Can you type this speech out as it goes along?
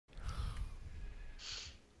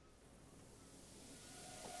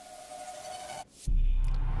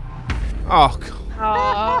Oh, God.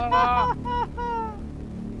 Ah.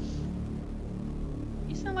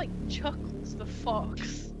 You sound like Chuckles the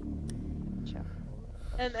fox.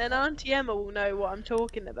 And Auntie Emma will know what I'm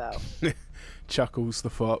talking about. Chuckles the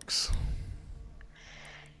fox.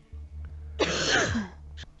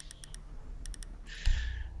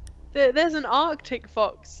 There's an Arctic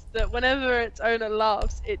fox that whenever its owner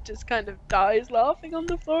laughs, it just kind of dies laughing on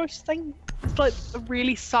the floor. It's like a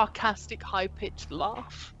really sarcastic, high-pitched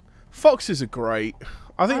laugh. Foxes are great.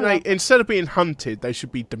 I think instead of being hunted, they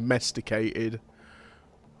should be domesticated.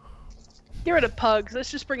 Get rid of pugs. Let's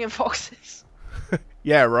just bring in foxes.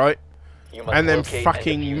 Yeah, right. And then locate and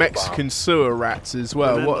fucking defuse Mexican sewer rats as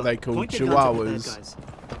well. Remember, What are they called? point your guns at the bad Chihuahuas. guys.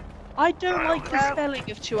 I don't like the spelling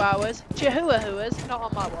of chihuahuas. Chihuahuas, not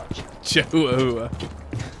on my watch. Chihuahua.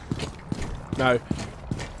 No.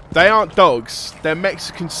 They aren't dogs. They're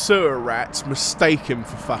Mexican sewer rats mistaken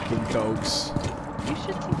for fucking dogs. You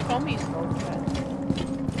should see Tommy's dog then.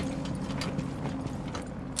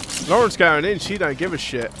 Lauren's going in. She don't give a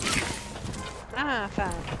shit. Ah,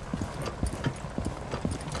 fab.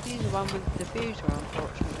 He's the one with the diffuser,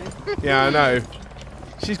 unfortunately. Yeah, I know.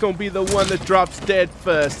 She's gonna be the one that drops dead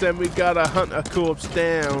first, then we gotta hunt her corpse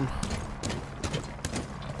down.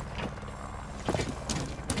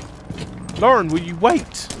 Lauren, will you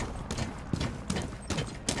wait?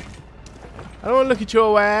 I don't wanna look at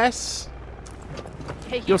your ass.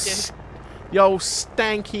 Yeah, you Your do. your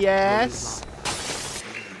stanky ass.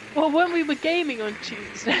 Well, when we were gaming on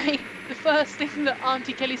Tuesday, the first thing that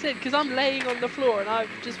Auntie Kelly said, because I'm laying on the floor and I've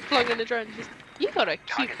just plugged in the drone, she's you got a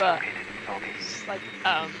cute butt. It's like,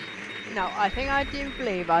 No, I think I do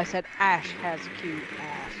believe I said Ash has a cute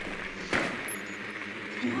ass.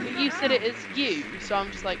 but you said it as you, so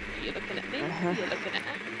I'm just like, you're looking at me, you're looking at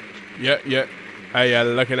Ash. Yeah, yeah. Hey, you're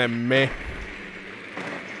looking at me.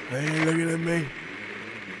 Hey, you looking at me.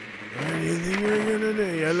 What do you think you're gonna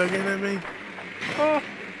do? You're looking at me. Oh.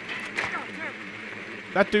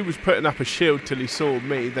 That dude was putting up a shield till he saw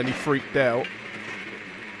me, then he freaked out.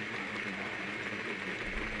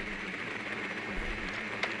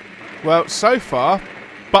 Well, so far,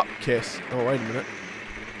 butt kiss. Oh, wait a minute.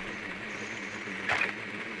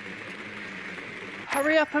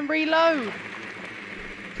 Hurry up and reload!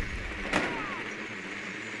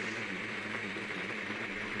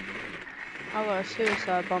 I've got a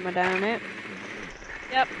suicide bomber down here.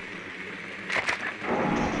 Yep.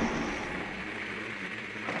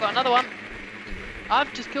 Got another one.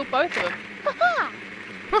 I've just killed both of them.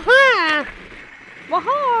 Ha-ha!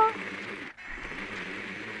 Waha!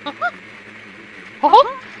 Ha-ha!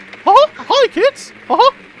 Ha-ha! Hi, kids!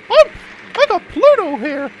 Ha-ha! I got Pluto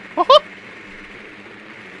here! Ha-ha!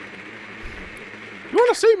 You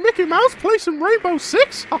wanna see Mickey Mouse play some Rainbow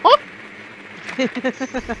Six? Ha-ha!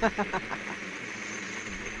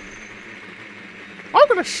 I'm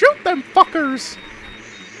gonna shoot them fuckers!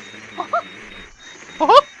 Ha-ha!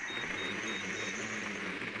 Ha-ha!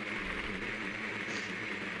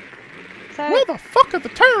 So, Where the fuck are the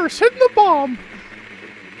terrorists hiding the bomb?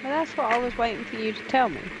 well, that's what I was waiting for you to tell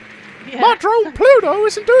me. Yeah. My drone Pluto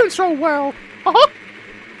isn't doing so well! Ha-ha!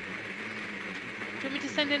 Do you want me to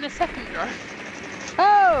send in a second drone?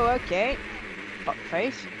 Oh, okay.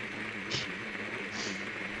 Fuckface.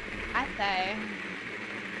 I say.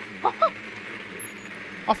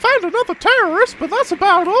 I found another terrorist, but that's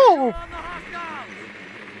about all!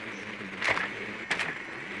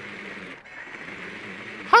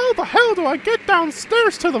 How the hell do I get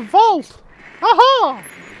downstairs to the vault? Aha!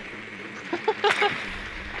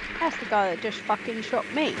 That's the guy that just fucking shot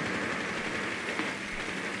me.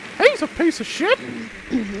 He's a piece of shit!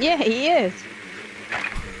 Yeah, he is.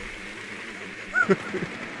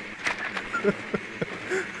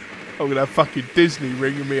 I'm gonna have fucking Disney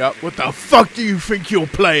ringing me up. What the fuck do you think you're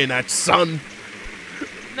playing at, son?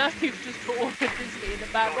 Now you've just put all the Disney in the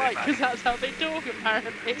back right, because that's how they talk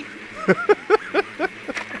apparently.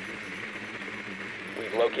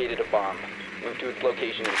 We've located a bomb. Move to its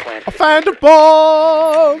location and plant I it. found a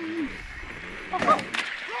bomb!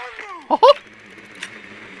 Aha!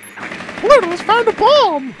 Pluto's found a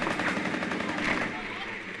bomb!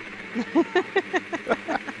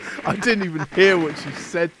 I didn't even hear what she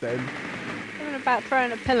said then. I'm about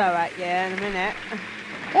throwing a pillow at you in a minute.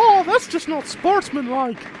 Oh, that's just not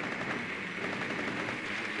sportsmanlike.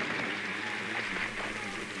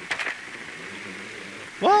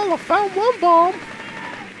 Well, I found one bomb.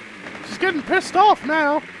 She's getting pissed off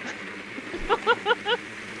now.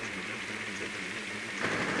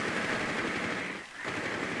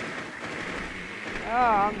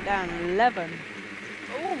 Oh, I'm down 11.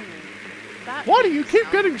 Oh, that. Why do you keep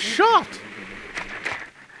getting shot?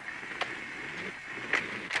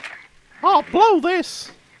 Oh, blow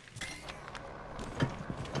this!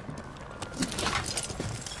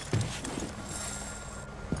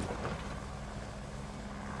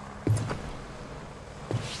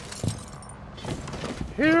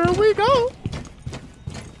 Here we go!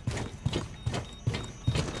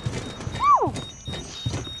 Woo!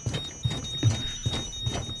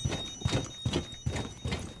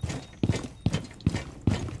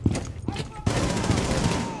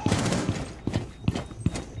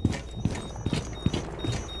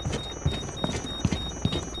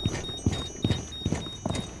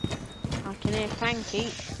 I can hear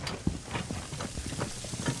Clancy.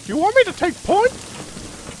 Do you want me to take point?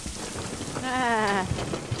 Ah,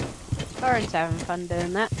 Lauren's having fun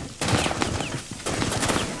doing that.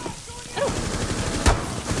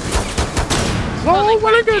 It's all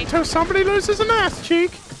well and good till somebody loses an ass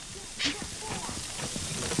cheek.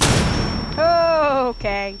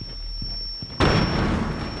 Okay.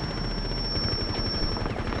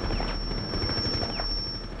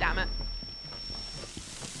 Damn it.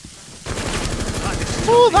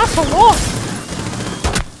 Oh, that's a lot!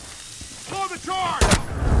 Blow the charge!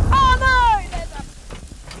 Oh no! There's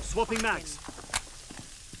a... Swapping mags.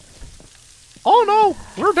 Oh no,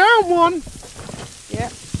 we're down one.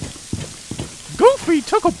 Yep. Goofy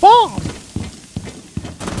took a bomb.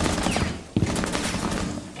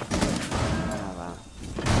 Oh well.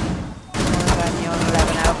 I was only on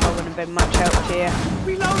 11 health, I wouldn't have been much help to you.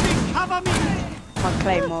 Reloading! Cover me! My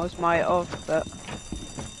claymores might have, but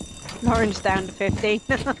Lauren's down to 15.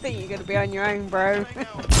 I think you're gonna be on your own, bro. Still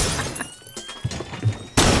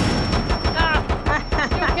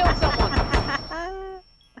killed someone.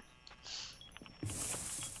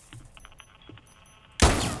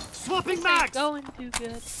 Swapping This ain't mags! going too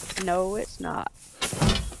good. No, it's not.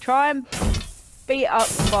 Try and beat up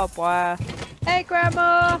the barbed wire. Hey,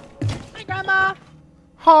 Grandma! Hey, Grandma!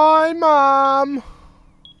 Hi, Mum.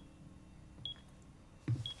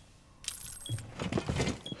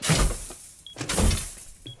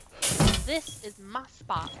 This is my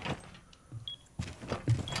spot.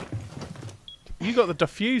 You got the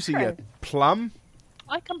diffuser, you plum.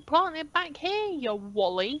 I can plant it back here, you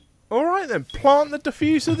wally. Alright then, plant the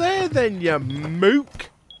diffuser there then, you mook.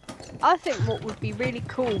 I think what would be really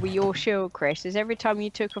cool with your shield, Chris, is every time you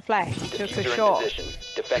took a flash, you took a Diffuser in shot position.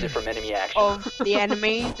 Defend it from enemy action. of the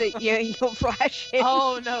enemy that you're flashing.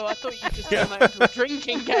 Oh no, I thought you just came out into a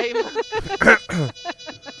drinking game.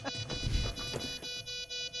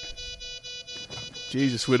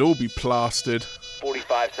 Jesus, we'd all be plastered.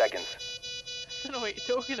 45 seconds. I don't know what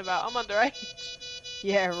you're talking about. I'm underage.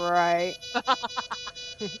 Yeah, right.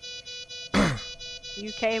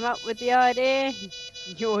 You came up with the idea,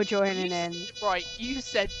 you're joining in. Right, you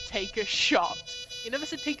said take a shot. You never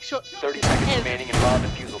said take a shot. 30 seconds remaining in raw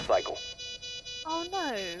defusal cycle. Oh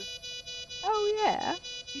no, Oh yeah.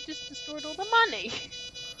 you just destroyed all the money.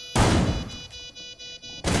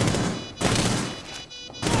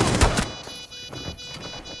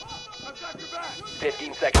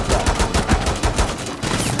 15 seconds left.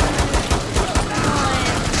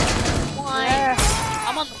 Why? Yeah.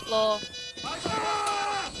 I'm on the floor.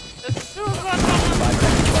 There's two of us. 5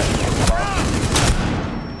 seconds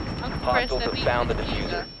left. Uncle Chris, Hostiles they're have beating found the the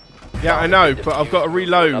diffuser. Yeah, I know, but I've got to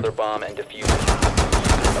reload. Another bomb and defuse it.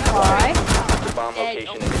 Why? The bomb Dead location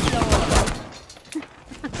on is the floor.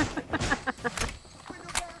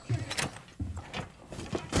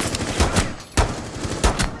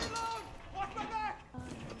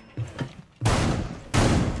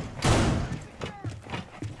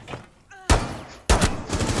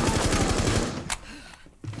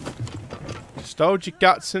 Just hold your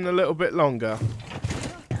guts in a little bit longer.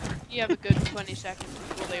 You have a good 20 seconds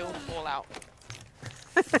before they all fall out.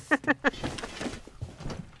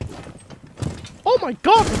 Oh my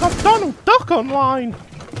god, we've got Donald Duck online!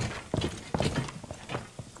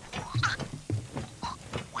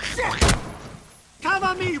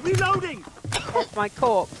 Cover me! Reloading! That's my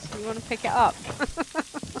corpse. You want to pick it up?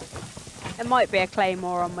 There might be a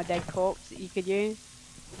claymore on my dead corpse that you could use.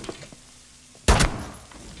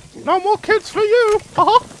 No more kids for you!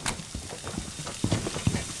 Haha!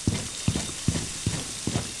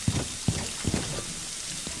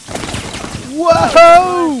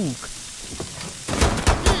 Whoa!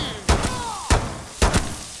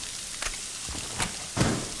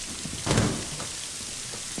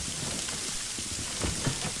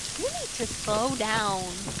 You need to slow down.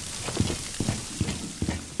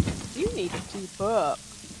 You need to keep up.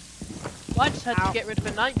 Well, I just had Ow. to get rid of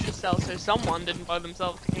a nitrous cell so someone didn't buy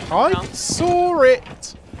themselves the Kingdom I Come. saw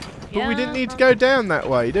it! But we didn't Yeah, need to go down that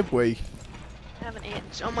way, did we? I have an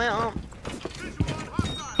itch on my arm.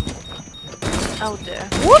 Oh dear.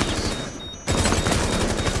 Whoops!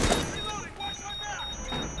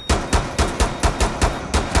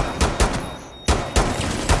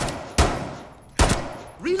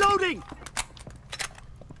 Reloading!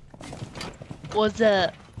 What's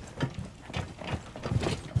up?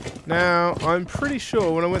 Now, I'm pretty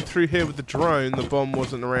sure when I went through here with the drone, the bomb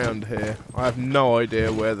wasn't around here. I have no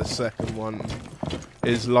idea where the second one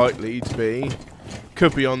is likely to be.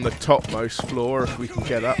 Could be on the topmost floor if we can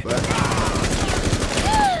get up there.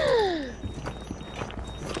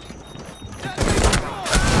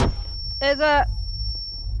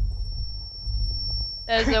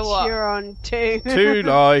 There's a what? You're on 2. 2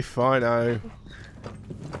 life, I know.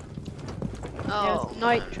 Oh,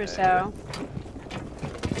 There's nitrocell.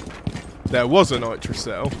 There was a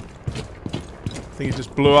nitrocell. I think it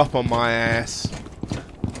just blew up on my ass.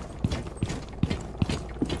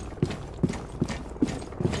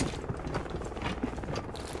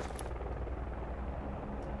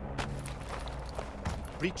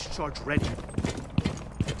 Breach charge ready.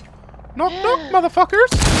 Knock knock, motherfuckers!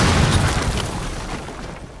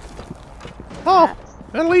 Oh,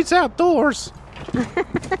 that leads outdoors.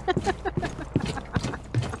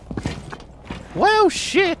 Well,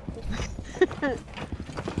 shit.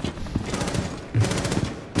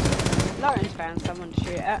 Lauren's found someone to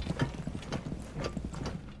shoot at.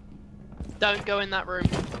 don't go in that room.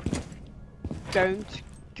 Don't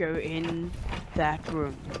go in that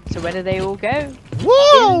room. So where do they all go?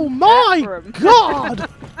 Whoa, In my that room. God!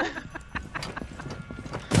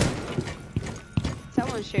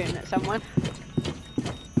 Someone's shooting at someone.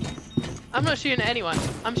 I'm not shooting at anyone.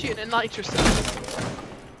 I'm shooting at nitrocell.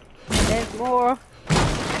 There's more.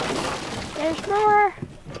 There's more.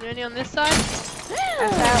 Any on this side?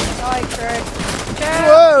 That's outside, Greg.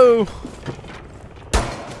 Whoa!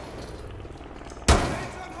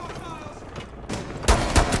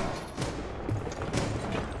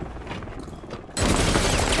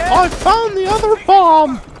 I found the other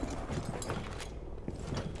bomb!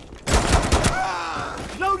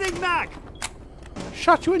 Loading mag!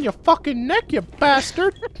 Shot you in your fucking neck, you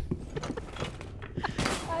bastard!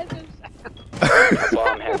 A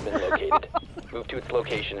bomb has been located. Move to its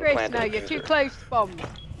location and Chris, plant no, the you're too diffuser. close to bombs.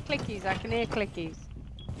 Clickies, I can hear clickies.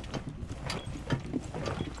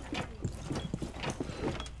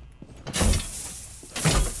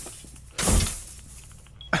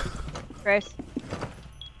 Chris.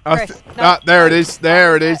 Chris, no, there it is,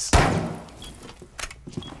 there it is.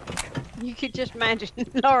 You could just imagine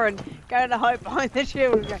Lauren going to hide behind the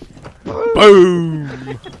shield and go,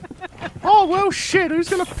 Boom! Oh, well, shit, who's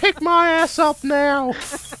gonna pick my ass up now?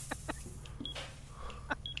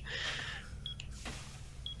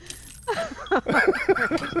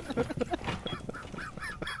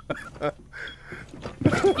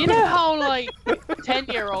 You know how, like,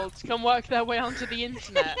 10-year-olds can work their way onto the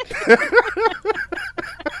internet?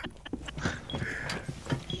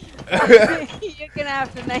 You're gonna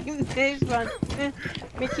have to name this one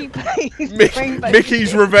Mickey Plays Rainbow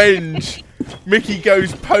Mickey's Six. Revenge. Mickey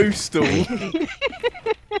goes postal.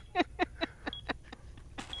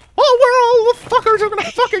 Oh, where are all the fuckers? I'm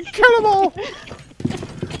gonna fucking kill them all!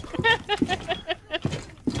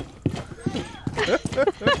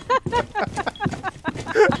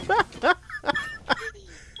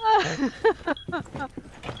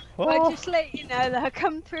 Well, Oh, just let you know they'll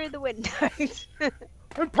come through the windows.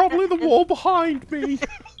 and probably the wall behind me.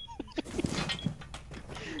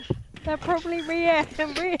 They'll probably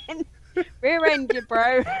rear-end you,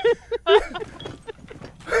 bro.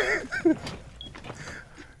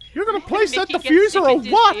 You're gonna place that Mickey gets diffuser or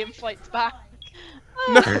super what? dizzy and fights back.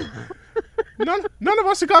 No, none of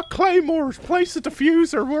us have got claymores. Place the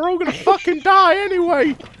diffuser. We're all gonna fucking die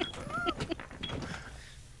anyway.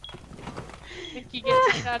 Mickey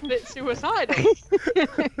gets a tad bit suicidal.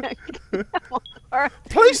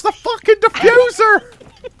 Place the fucking diffuser.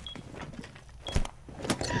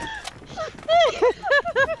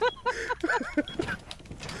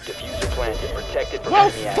 Diffuser planted, protected from Well,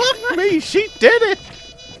 enemy action. fuck me. She did it.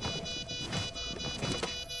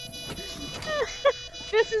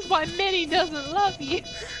 This is why Minnie doesn't love you.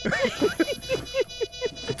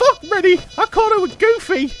 Fuck Minnie. I caught her with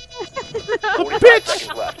Goofy. 45 bitch.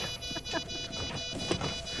 seconds left.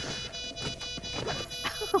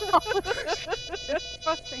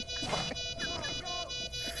 Fucking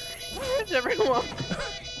Where's everyone?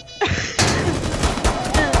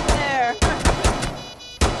 there.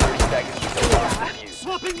 30 seconds until bomb is defused.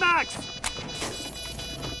 Swapping mags!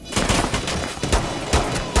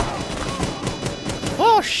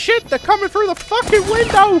 Oh shit, they're coming through the fucking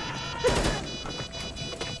window!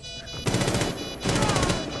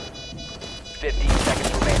 15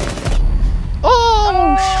 seconds remaining.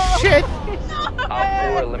 Oh shit!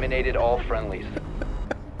 Op 4 eliminated all friendlies.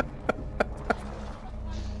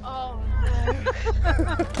 Oh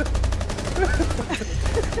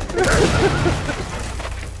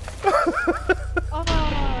Oh,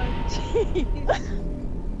 jeez.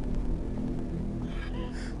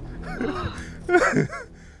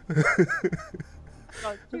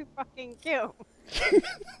 Got too fucking cute.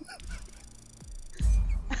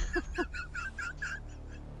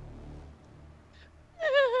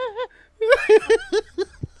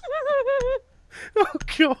 Oh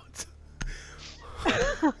God.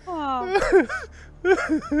 Oh.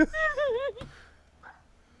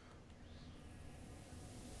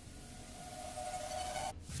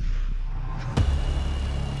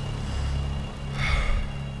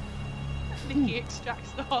 Mickey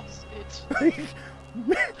extracts the hostage.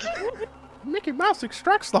 Mickey Mouse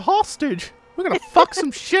extracts the hostage. We're gonna fuck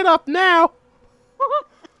some shit up now.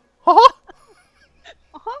 Huh?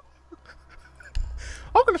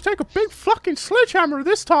 I'm gonna take a big fucking sledgehammer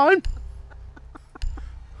this time.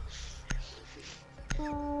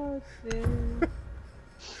 Oh, dear.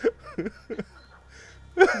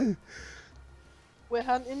 We're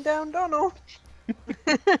hunting down Donald.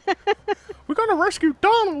 We're gonna rescue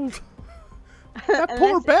Donald. That And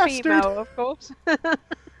poor that's a bastard. female, of course.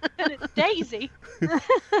 And it's Daisy.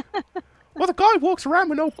 Well, the guy walks around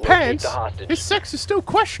with no Locate pants. the hostage. His sex is still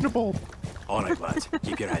questionable. All right, lads.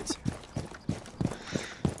 Keep your heads.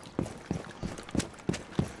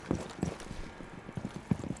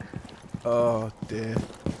 Oh dear.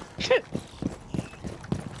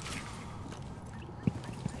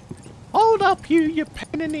 Hold up, you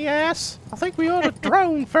pain in the ass. I think we ought to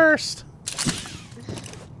drone first.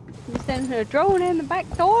 You send a drone in the back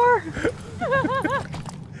door?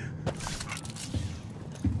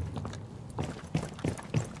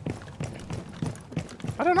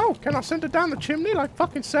 I don't know. Can I send it down the chimney like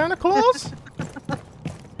fucking Santa Claus?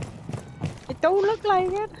 It don't look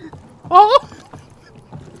like it. Oh!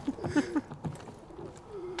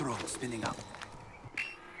 Drone spinning up.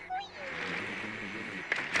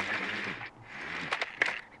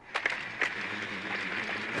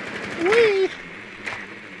 Wee!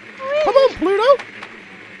 Come on, Pluto!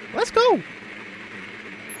 Let's go!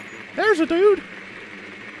 There's a dude!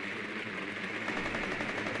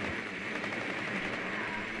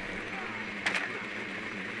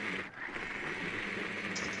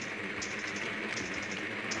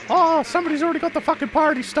 Oh, somebody's already got the fucking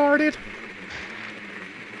party started.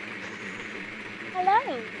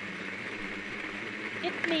 Hello.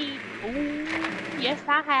 It's me. Ooh, yes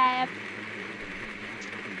I have.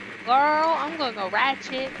 Girl, I'm gonna go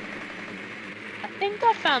ratchet. I think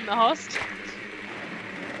I found the host.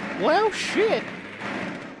 Well, shit.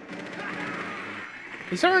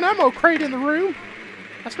 Is there an ammo crate in the room?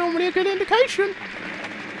 That's normally a good indication.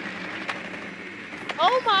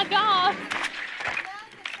 Oh my god!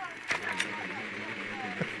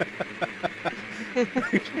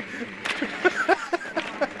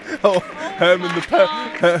 Oh, Herman the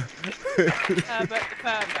God. Herbert the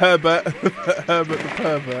pervert. Herbert the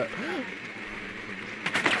pervert.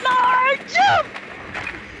 No, jump!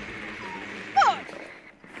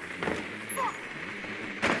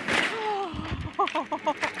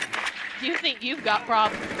 You think you've got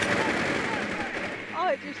problems?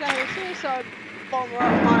 I just had a suicide bomber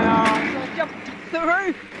up my arse. I jumped off the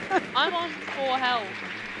roof. I'm on 4 health.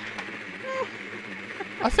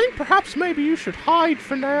 I think perhaps maybe you should hide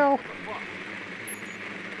for now.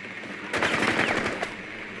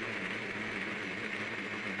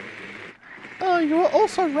 You were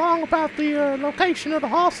also wrong about the location of the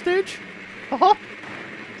hostage. Uh-huh.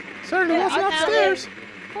 Certainly Yeah, wasn't I found upstairs.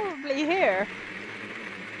 Probably here.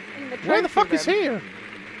 In the Where the fuck trophy is room. here?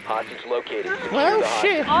 Hostage located. Secure Well, the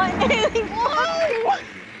hostage. shit. I nearly won.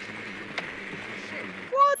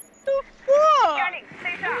 What the fuck?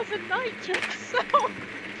 That was a nitrous sound.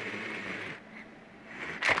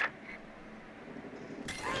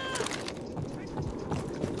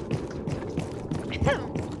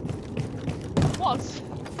 What?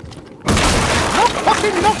 Not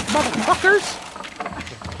fucking knock, motherfuckers!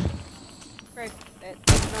 Great. That's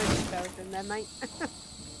nice skeleton there, mate.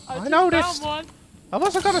 I just noticed. found one. I've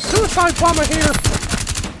also got a suicide bomber here.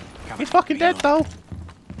 He's fucking dead though.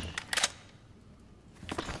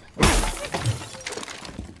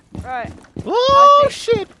 Right. Oh I think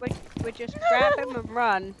shit! we just grab him and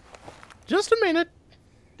run. Just a minute.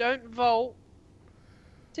 Don't vault.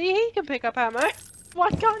 See, he can pick up ammo. Why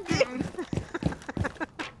can't you?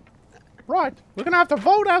 Right, we're gonna have to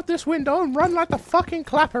vault out this window and run like the fucking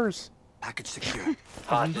clappers. Package secure.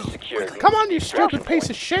 Hostage secured. Come on, you stupid piece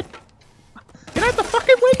of shit! Get out the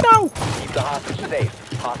fucking window! Keep the hostage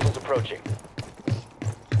safe. Hostiles approaching.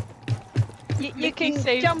 You Mickey can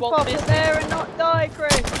saves jump Walt off Disney. there and not die,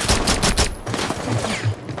 Chris.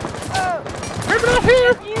 Oh, Creep it out of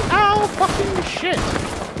here! Ow, fucking shit!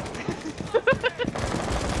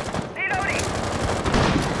 Reloading!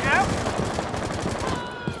 Ow!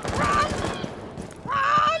 Run!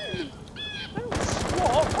 Run!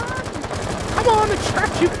 What? Come on,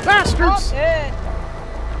 extract, you bastards! Stop it!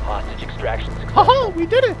 Hostage extraction successful. Haha, we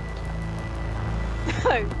did it!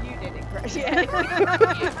 Oh, you did it, Crash.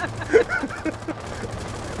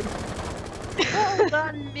 Well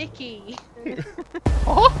done, Mickey.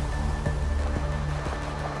 Haha!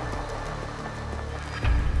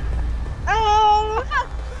 Oh!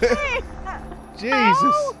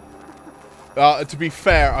 Jesus. To be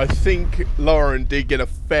fair, I think Lauren did get a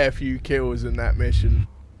fair few kills in that mission.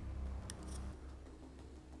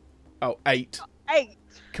 Oh, 8. 8.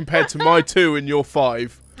 Compared to my 2 and your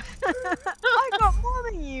 5. I got more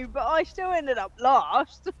than you, but I still ended up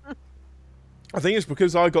last. I think it's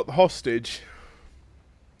because I got the hostage.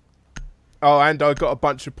 Oh, and I got a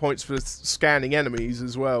bunch of points for scanning enemies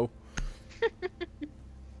as well.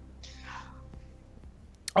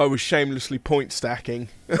 I was shamelessly point stacking.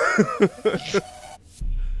 It's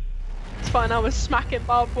fine, I was smacking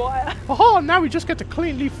barbed wire. Haha, now we just get to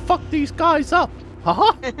cleanly fuck these guys up.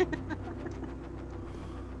 Haha.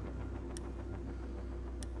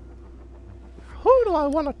 Who do I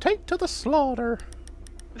want to take to the slaughter?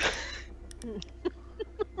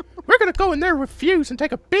 We're gonna go in there with Fuse and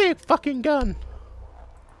take a big fucking gun.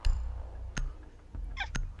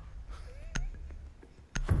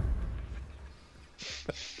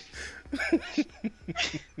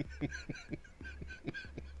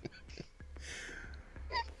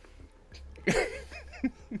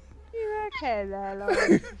 You okay there,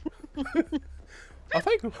 Lauren? I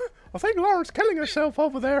think Lauren's killing herself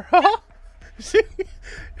over there. she,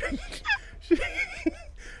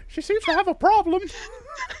 she seems to have a problem.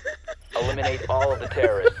 Eliminate all of the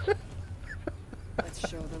terrorists. Let's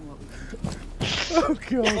show them what we can Oh god.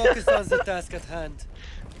 do. Focus on the task at hand.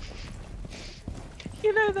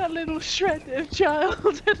 You know that little shred of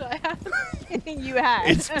childhood I had? You had.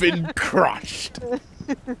 It's been crushed.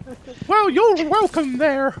 Well, you're welcome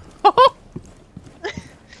there.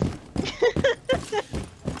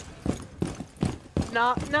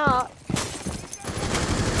 Knock, knock.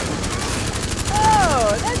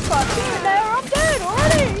 Oh, that's fuck you there. I'm dead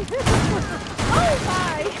already. Oh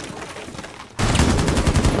my.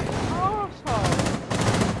 Arsehole.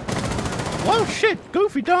 Well, shit,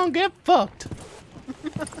 Goofy don't get fucked.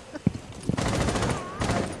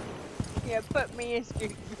 Yeah, put me in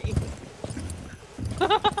Goofy.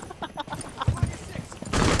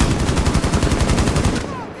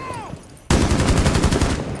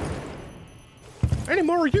 Any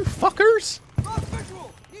more of you fuckers?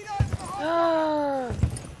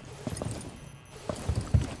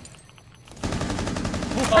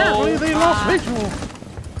 Apparently they lost visual.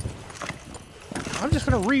 I'm just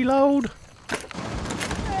gonna reload.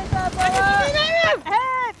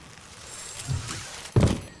 Head.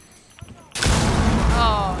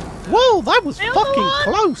 Oh, Whoa, that was Still fucking on?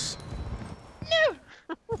 close. no!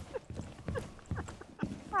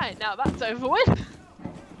 Right, now that's over with.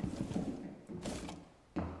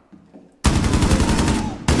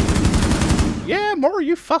 Yeah, more of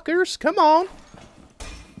you fuckers. Come on.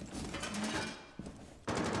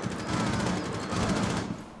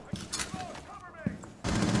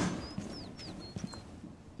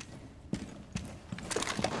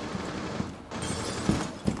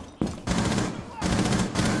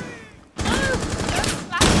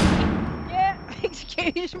 Yeah,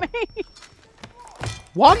 excuse me.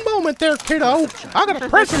 One moment there, kiddo. I got a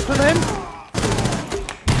present for them.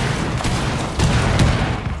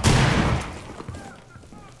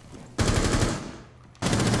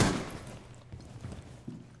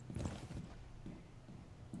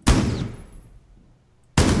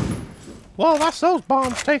 Well, that's those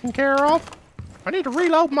bombs taken care of. I need to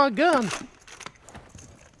reload my gun.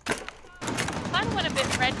 Kind of went a bit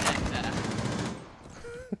redneck there.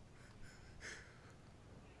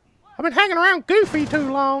 I've been hanging around Goofy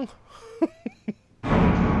too long.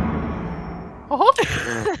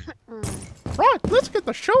 Right, let's get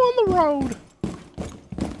the show on the road.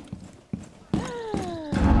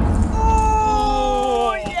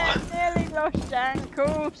 Oh, yeah, nearly lost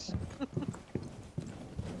ankles.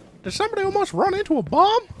 Did somebody almost run into a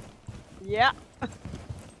bomb? Yeah.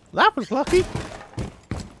 That was lucky.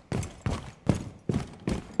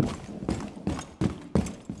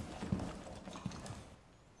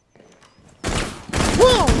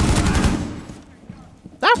 Whoa!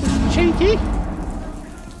 That was cheeky.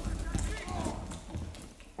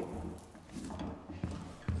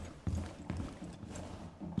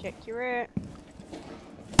 Check your ear.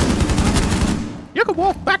 You can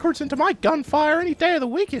walk backwards backwards into my gunfire any day of the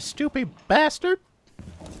week, you stupid bastard.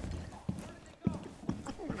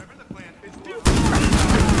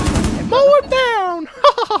 Mow him down!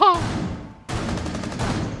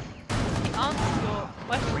 The answer to your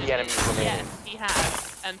question 3 is enemies remaining. yes, he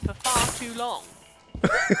has, and for far too long.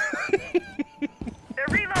 They're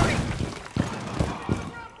reloading.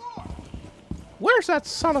 Where's that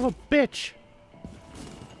son of a bitch?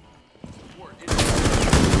 Take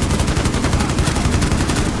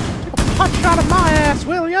a pot shot of my ass,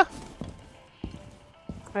 will ya?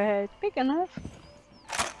 It's big enough.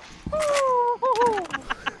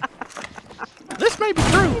 This may be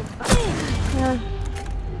true.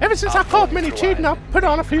 Ever since I caught Minnie cheating, I've put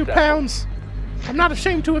on a few pounds. I'm not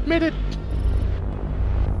ashamed to admit it.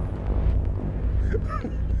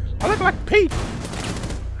 I look like Pete.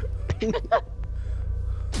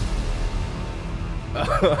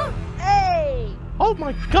 Hey! Oh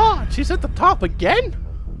my God, she's at the top again?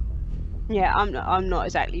 Yeah, I'm not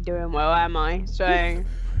exactly doing well, am I? So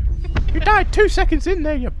You died 2 seconds in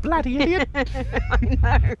there, you bloody idiot.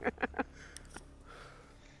 I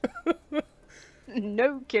know.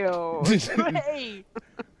 No kills. Hey!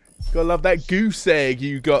 Gotta love that goose egg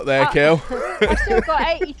you got there, Kel. I still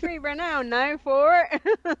got 83 renown now for it.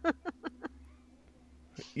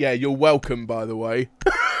 Yeah, you're welcome, by the way.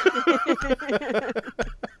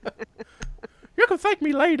 You can thank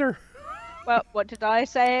me later. Well, what did I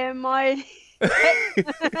say in my...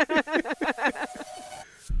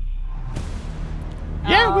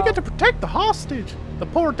 Yeah, we get to protect the hostage. The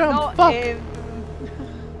poor dumb Not fuck. him.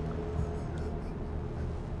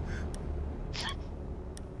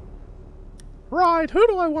 Right, who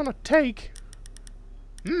do I want to take?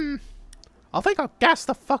 I think I'll gas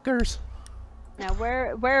the fuckers. Now,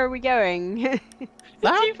 where are we going?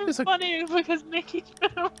 That It's even is a... funnier because Mickey's been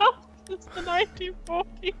around since the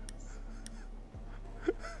 1940s.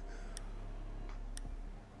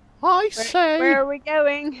 I say... Where are we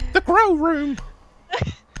going? The grow room.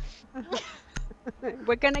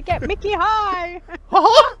 We're gonna get Mickey high.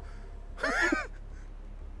 Huh?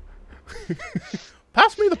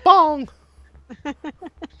 Pass me the bong.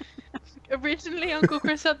 Originally, Uncle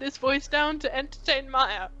Chris had this voice down to entertain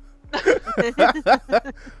Maya.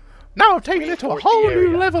 Now I'm taking it to a Reinforce the whole area.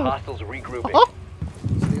 new level. Hostiles regrouping. Huh?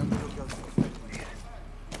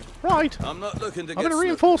 Right, I'm not looking to I'm get gonna slipped.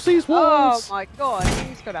 reinforce these Oh walls. my God,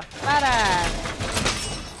 he's got a fat ass.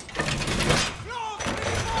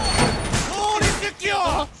 Hold it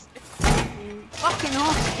secure! Fucking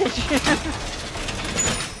hostage.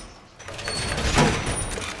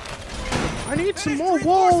 I need some more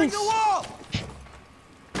Reinforcing walls. the wall!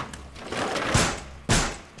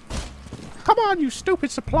 Come on, you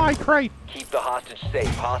stupid supply crate. Keep the hostage safe.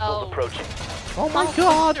 Hostiles Oh. approaching. Oh my Oh,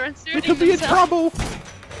 God, they're we inserting could be in themselves. trouble.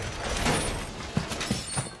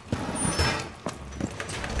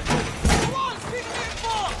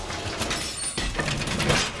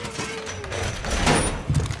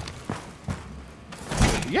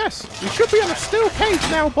 Yes, we should be in a steel cage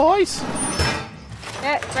now, boys.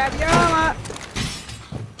 Yeah, grab your armor.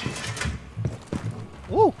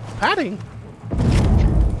 Ooh, padding.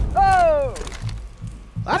 Oh!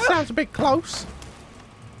 That sounds a bit close.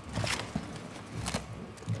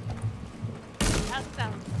 That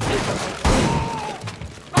sounds.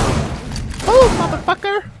 Oh,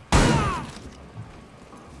 motherfucker.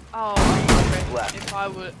 Oh, Left.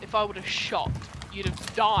 if I would have shot, you'd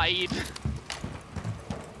have died.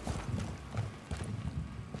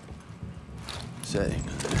 Saying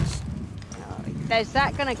this. Is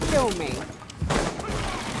that gonna kill me?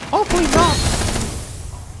 Hopefully not.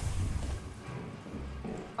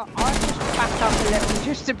 I'll just back up a little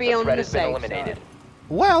just to be The on threat the has been safe eliminated. side.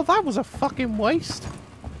 Well, that was a fucking waste.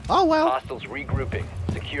 Oh well. Hostiles regrouping.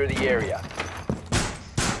 Secure the area.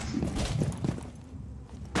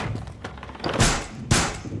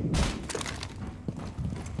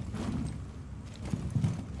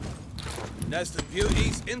 Nest of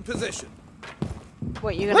beauties in position.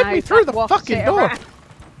 What, you're gonna Let me hope through that the wafts fucking it door. around?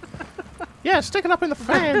 Yeah, stick it up in the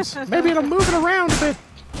fans. Maybe it'll move it around a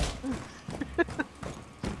bit.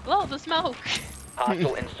 Blow the smoke.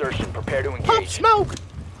 Hostile insertion. Prepare to Pop engage. smoke.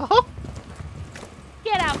 Uh-huh.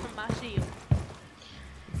 Get out from my shield.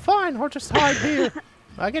 Fine, I'll just hide here.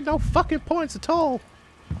 I get no fucking points at all.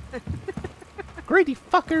 Greedy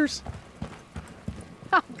fuckers.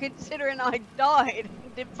 Considering I died,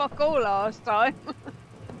 did fuck all last time.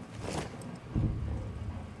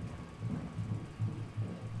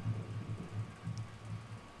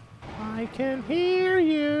 I can hear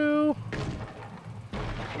you.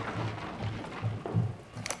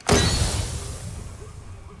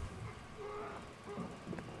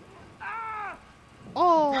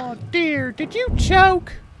 Oh, dear, did you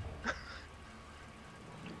choke?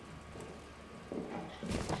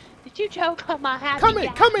 Did you choke on my happy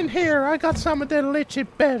cat? Come in here. I got something that'll let you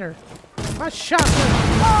better. My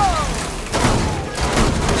shotgun.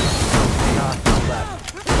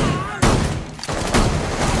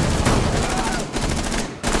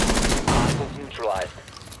 Hostiles neutralized.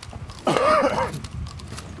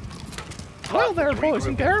 Well there, boys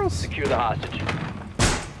and girls. Secure the hostage.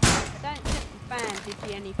 Don't think the fan did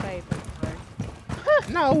you any favours, bro.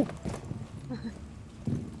 No.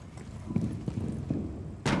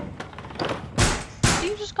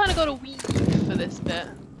 You just kind of got to weave for this bit.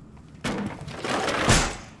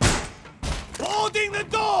 Boarding the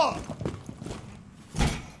door!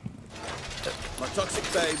 My toxic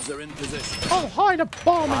babes are in position. I'll hide a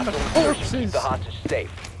bomb in the Hostiles keep corpses. the hostage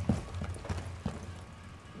safe.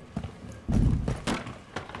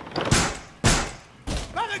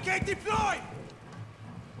 Barricade deployed!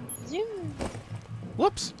 Zoom.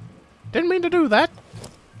 Whoops. Didn't mean to do that.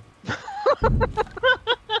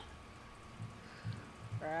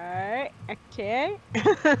 Right, okay.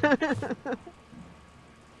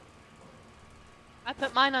 I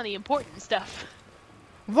put mine on the important stuff.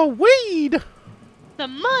 The weed. The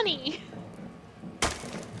money!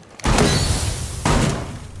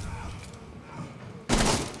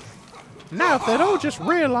 Now, if they'd all just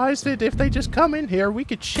realized that if they just come in here, we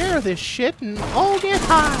could share this shit and all get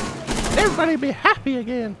high. Everybody'd be happy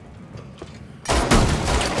again.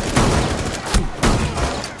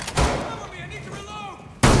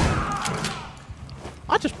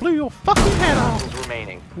 I just blew your fucking head off. Hostiles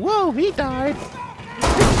remaining. Whoa, he died.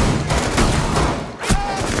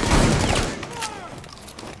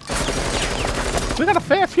 We got a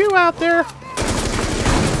fair few out there.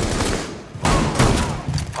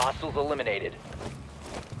 Hostiles eliminated.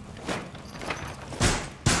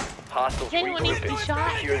 Hostiles Anyone needs to be regrouping.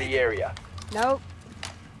 shot? Secure the area. Nope.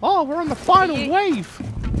 Oh, we're on the final You- wave.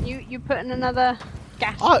 You putting another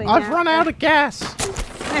gas thing I've run out of gas.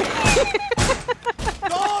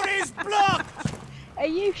 Door is blocked! Are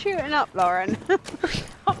you shooting up, Lauren?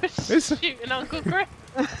 I was It's- shooting Uncle Chris.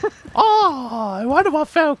 Oh, why do I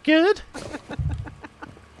feel good?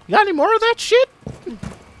 You got any more of that shit?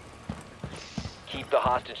 Keep the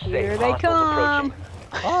hostage safe. Here they Hostiles come.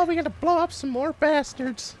 approaching. Oh, we gotta blow up some more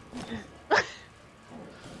bastards.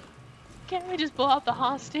 Can't we just blow out the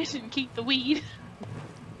hostage and keep the weed?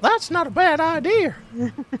 That's not a bad idea.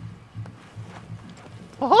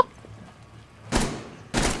 Uh-huh.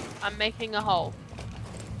 I'm making a hole.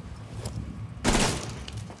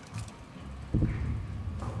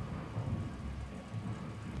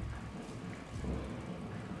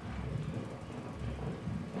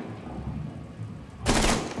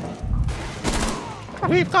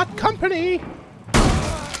 We've got company.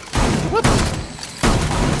 Whoops.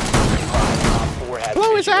 Op 4 has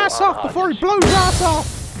Blow his visual ass on off before he hostage. blows us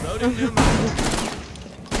off. Loading new mag.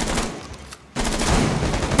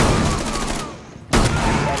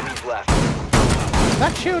 Enemies left.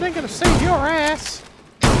 That shield ain't gonna save your ass.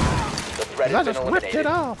 The threat I has been just ripped eliminated. it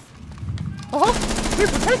off. Uh-huh. We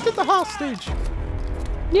protected the hostage.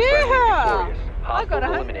 Yeah! Victorious. I got Hostiles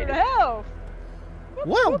 100 eliminated. health.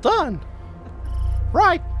 Well done.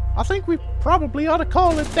 Right. I think we probably ought to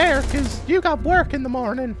call it there, because you got work in the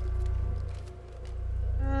morning.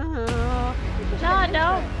 Uh-huh. No, I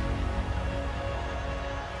don't.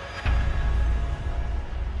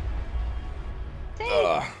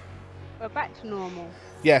 We're back to normal.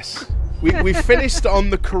 Yes. We finished on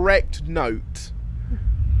the correct note.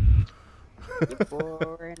 You're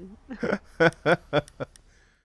boring.